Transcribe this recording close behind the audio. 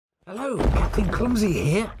Hello, Captain Clumsy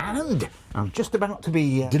here, and I'm just about to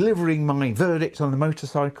be delivering my verdict on the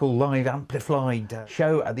motorcycle live amplified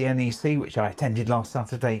show at the NEC, which I attended last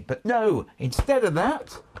Saturday. But no, instead of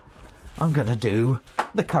that, I'm going to do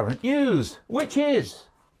the current news, which is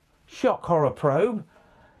shock horror probe.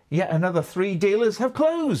 Yet another 3 dealers have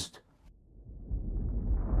closed.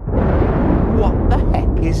 What the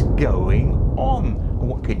heck is going on?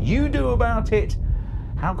 What can you do about it?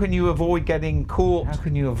 How can you avoid getting caught? How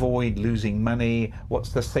can you avoid losing money?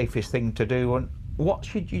 What's the safest thing to do? And what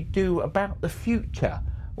should you do about the future?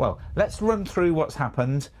 Well, let's run through what's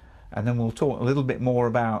happened, and then we'll talk a little bit more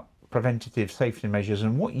about preventative safety measures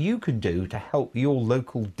and what you can do to help your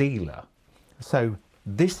local dealer. So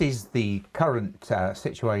this is the current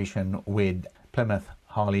situation with Plymouth,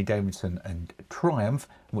 Harley Davidson and Triumph,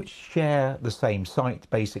 which share the same site.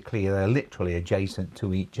 Basically, they're literally adjacent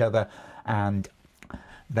to each other, and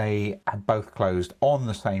they had both closed on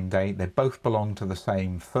the same day. They both belong to the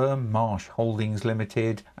same firm, Marsh Holdings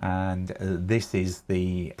Limited, and this is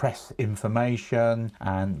the press information.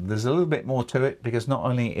 And there's a little bit more to it, because not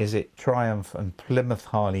only is it Triumph and Plymouth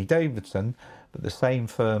Harley Davidson, but the same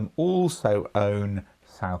firm also own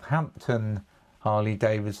Southampton Harley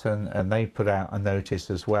Davidson, and they put out a notice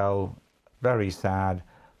as well. Very sad.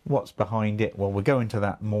 What's behind it? Well, we'll go into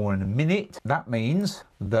that more in a minute. That means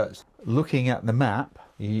that looking at the map,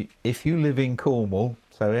 if you live in Cornwall,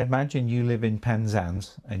 so imagine you live in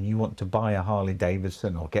Penzance and you want to buy a Harley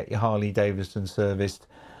Davidson or get your Harley Davidson serviced,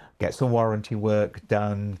 get some warranty work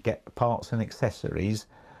done, get parts and accessories,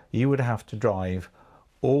 you would have to drive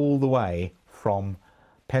all the way from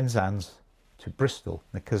Penzance to Bristol,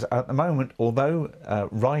 because at the moment, although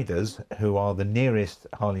riders who are the nearest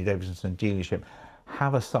Harley Davidson dealership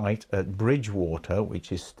have a site at Bridgewater,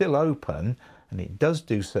 which is still open, and it does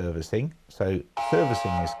do servicing, so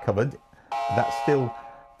servicing is covered. That's still,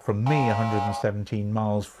 from me, 117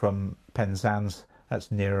 miles from Penzance. That's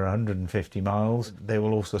near 150 miles. They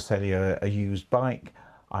will also sell you a used bike.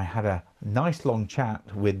 I had a nice long chat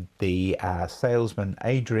with the salesman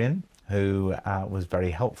Adrian, who was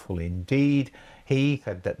very helpful indeed. He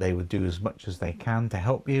said that they would do as much as they can to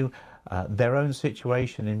help you. Their own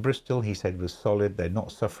situation in Bristol, he said, was solid. They're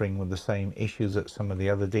not suffering with the same issues that some of the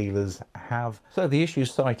other dealers have. So the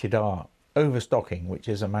issues cited are overstocking, which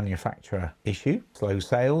is a manufacturer issue, slow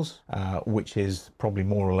sales, which is probably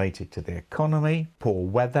more related to the economy, poor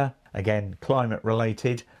weather, again, climate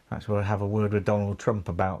related. That's where I have a word with Donald Trump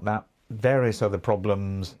about that. Various other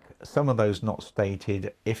problems, some of those not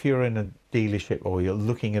stated. If you're in a dealership or you're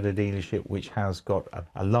looking at a dealership which has got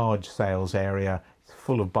a large sales area, it's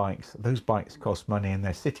full of bikes, those bikes cost money and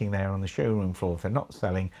they're sitting there on the showroom floor. If they're not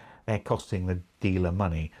selling, they're costing the dealer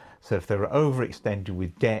money. So if they're overextended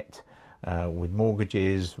with debt, with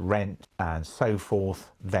mortgages, rent and so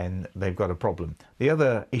forth, then they've got a problem. The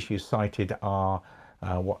other issues cited are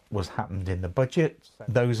what was happened in the budget.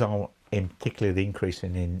 Those are in particular the increase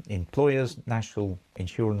in employers' national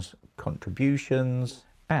insurance contributions,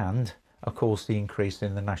 and of course the increase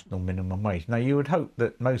in the national minimum wage. Now, you would hope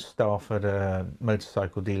that most staff at a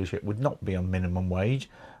motorcycle dealership would not be on minimum wage,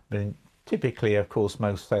 but typically, of course,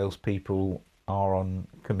 most salespeople are on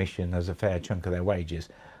commission as a fair chunk of their wages.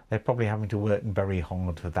 They're probably having to work very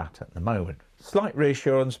hard for that at the moment. Slight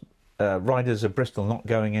reassurance. Riders of Bristol not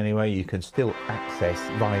going anywhere. You can still access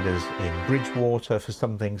riders in Bridgewater for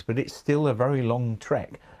some things, but it's still a very long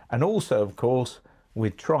trek. And also, of course,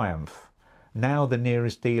 with Triumph, now the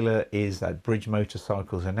nearest dealer is at Bridge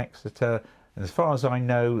Motorcycles in Exeter. And as far as I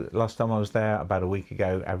know, last time I was there about a week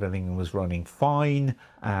ago, everything was running fine,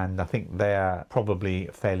 and I think they're probably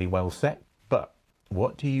fairly well set. But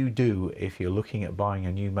what do you do if you're looking at buying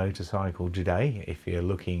a new motorcycle today? If you're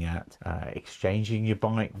looking at exchanging your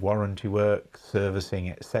bike, warranty work, servicing,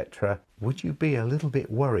 etc., would you be a little bit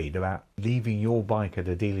worried about leaving your bike at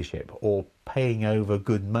a dealership or paying over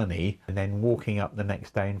good money and then walking up the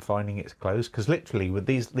next day and finding it's closed? Because literally with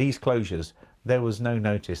these closures, there was no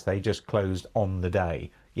notice. They just closed on the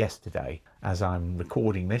day, yesterday. As I'm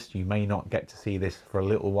recording this, you may not get to see this for a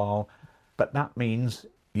little while, but that means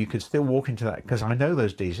you could still walk into that, because I know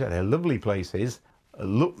those dealerships, they're lovely places,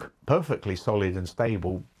 look perfectly solid and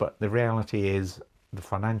stable, but the reality is the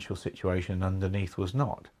financial situation underneath was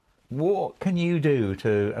not. What can you do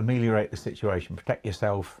to ameliorate the situation, protect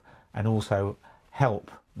yourself, and also help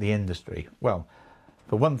the industry? Well,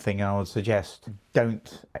 for one thing, I would suggest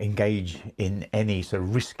don't engage in any sort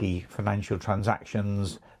of risky financial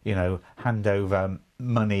transactions, you know, hand over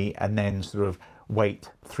money and then sort of wait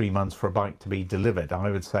 3 months for a bike to be delivered.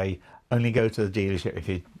 I would say only go to the dealership if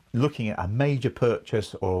you looking at a major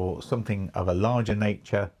purchase or something of a larger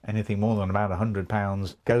nature, anything more than about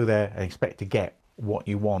 £100, go there and expect to get what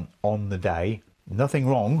you want on the day. Nothing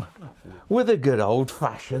wrong with a good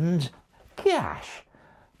old-fashioned cash,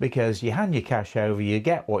 because you hand your cash over, you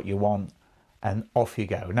get what you want, and off you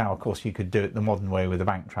go. Now, of course, you could do it the modern way with a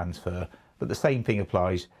bank transfer, but the same thing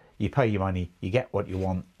applies. You pay your money, you get what you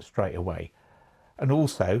want straight away. And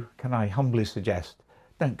also, can I humbly suggest,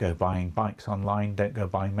 don't go buying bikes online, don't go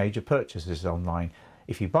buying major purchases online.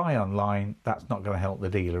 If you buy online, that's not going to help the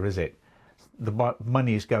dealer, is it? The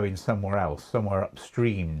money is going somewhere else, somewhere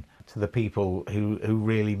upstream to the people who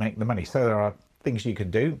really make the money. So there are things you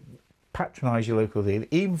can do. Patronise your local dealer,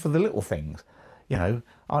 even for the little things. You know,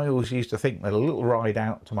 I always used to think that a little ride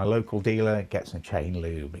out to my local dealer, get some chain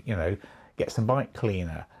lube, you know, get some bike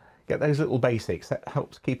cleaner, get those little basics. That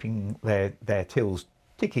helps keeping their tills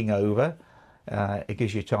ticking over. It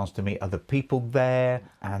gives you a chance to meet other people there,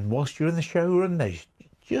 and whilst you're in the showroom, they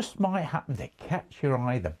just might happen to catch your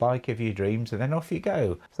eye, the bike of your dreams, and then off you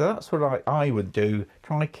go. So that's what I would do.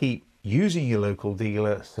 Try to keep using your local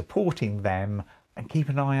dealer, supporting them, and keep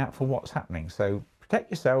an eye out for what's happening. So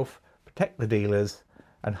protect yourself, protect the dealers,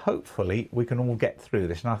 and hopefully we can all get through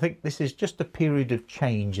this. And I think this is just a period of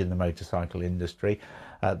change in the motorcycle industry.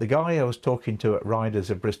 The guy I was talking to at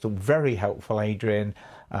Riders of Bristol, very helpful, Adrian.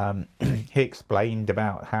 He explained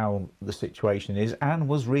about how the situation is and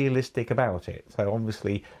was realistic about it. So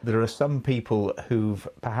obviously there are some people who've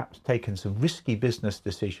perhaps taken some risky business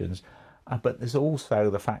decisions, but there's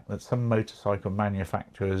also the fact that some motorcycle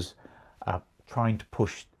manufacturers are trying to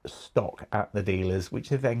push stock at the dealers, which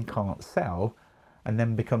they then can't sell, and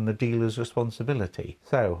then become the dealer's responsibility.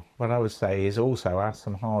 So what I would say is also ask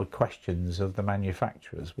some hard questions of the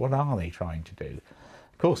manufacturers. What are they trying to do?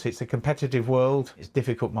 Of course, it's a competitive world. It's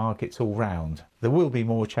difficult markets all round. There will be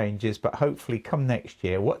more changes, but hopefully come next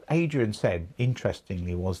year. What Adrian said,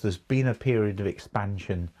 interestingly, was there's been a period of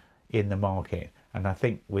expansion in the market, and I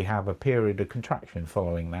think we have a period of contraction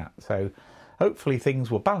following that. So hopefully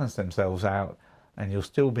things will balance themselves out, and you'll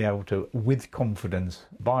still be able to, with confidence,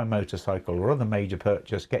 buy a motorcycle or other major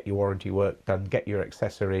purchase, get your warranty work done, get your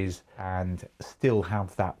accessories, and still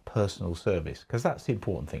have that personal service. Because that's the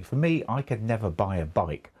important thing. For me, I could never buy a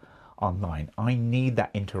bike online. I need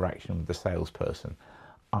that interaction with the salesperson.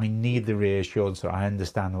 I need the reassurance that I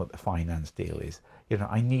understand what the finance deal is. You know,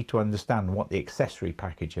 I need to understand what the accessory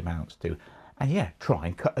package amounts to. And yeah, try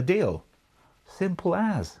and cut a deal. Simple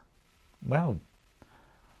as. Well,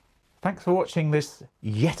 thanks for watching this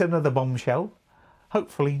yet another bombshell.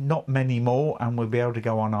 Hopefully not many more, and we'll be able to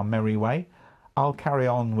go on our merry way. I'll carry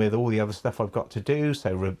on with all the other stuff I've got to do.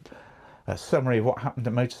 So a summary of what happened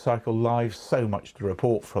at Motorcycle Live, so much to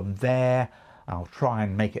report from there. I'll try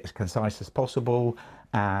and make it as concise as possible,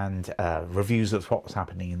 and reviews of what's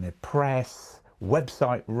happening in the press,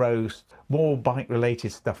 website roast, more bike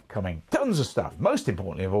related stuff coming. Tons of stuff. Most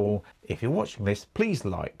importantly of all, if you're watching this, please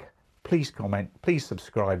like, please comment, please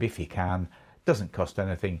subscribe if you can. Doesn't cost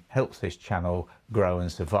anything, helps this channel grow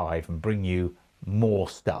and survive and bring you more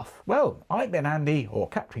stuff. Well, I've been Andy, or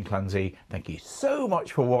Captain Clumsy. Thank you so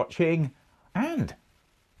much for watching, and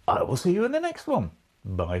I will see you in the next one.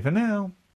 Bye for now.